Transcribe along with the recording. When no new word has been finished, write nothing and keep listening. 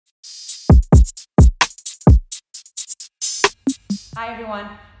Hi everyone,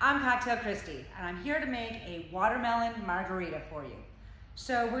 I'm Cocktail Christy, and I'm here to make a watermelon margarita for you.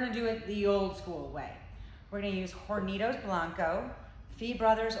 So we're gonna do it the old school way. We're gonna use Hornitos Blanco, Fee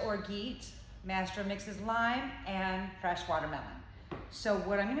Brothers Orgeat, Master Mixes Lime, and fresh watermelon. So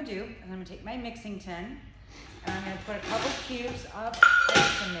what I'm gonna do is I'm gonna take my mixing tin, and I'm gonna put a couple cubes of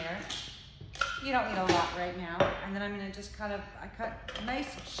ice in there. You don't need a lot right now. And then I'm gonna just I cut a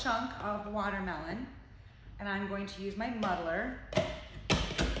nice chunk of watermelon, and I'm going to use my muddler.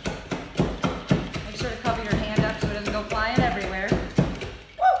 Make sure to cover your hand up so it doesn't go flying everywhere.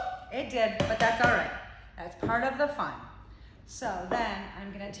 Woo! It did, but that's all right. That's part of the fun. So then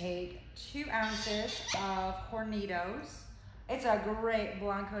I'm gonna take 2 ounces of Hornitos. It's a great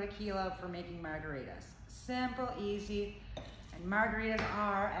Blanco tequila for making margaritas. Simple, easy, and margaritas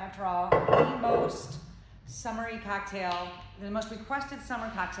are, after all, the most summery cocktail, the most requested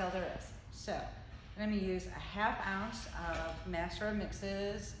summer cocktail there is. So I'm gonna use a 1/2 ounce of Master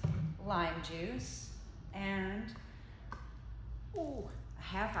Mixes lime juice and a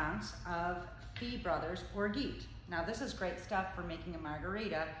 1/2 ounce of Fee Brothers Orgeat. Now this is great stuff for making a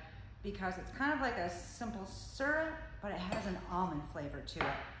margarita because it's kind of like a simple syrup, but it has an almond flavor to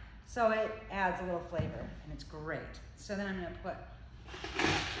it. So it adds a little flavor and it's great. So then I'm gonna put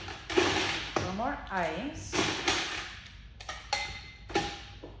a little more ice.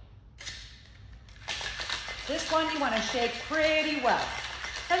 This one you want to shake pretty well.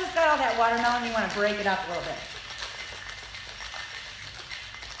 Because it's got all that watermelon, you want to break it up a little bit.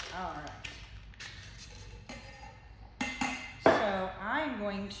 All right. So I'm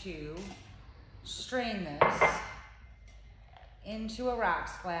going to strain this into a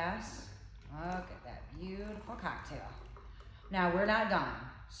rocks glass. Look at that beautiful cocktail. Now we're not done.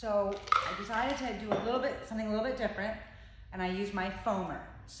 So I decided to do something a little bit different, and I use my foamer.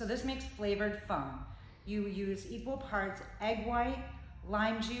 So this makes flavored foam. You use equal parts egg white,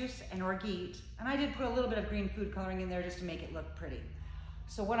 lime juice, and orgeat. And I did put a little bit of green food coloring in there just to make it look pretty.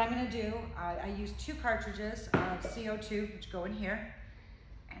 So what I'm gonna do, I use 2 cartridges of CO2, which go in here.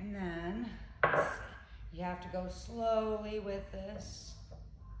 And then, let's see, you have to go slowly with this.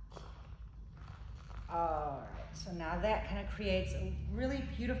 All right, so now that kind of creates a really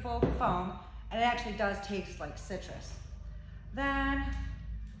beautiful foam, and it actually does taste like citrus. Then,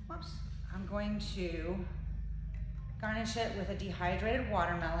 whoops. I'm going to garnish it with a dehydrated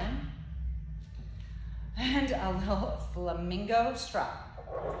watermelon and a little flamingo straw.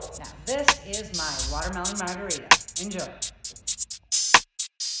 Now this is my watermelon margarita. Enjoy.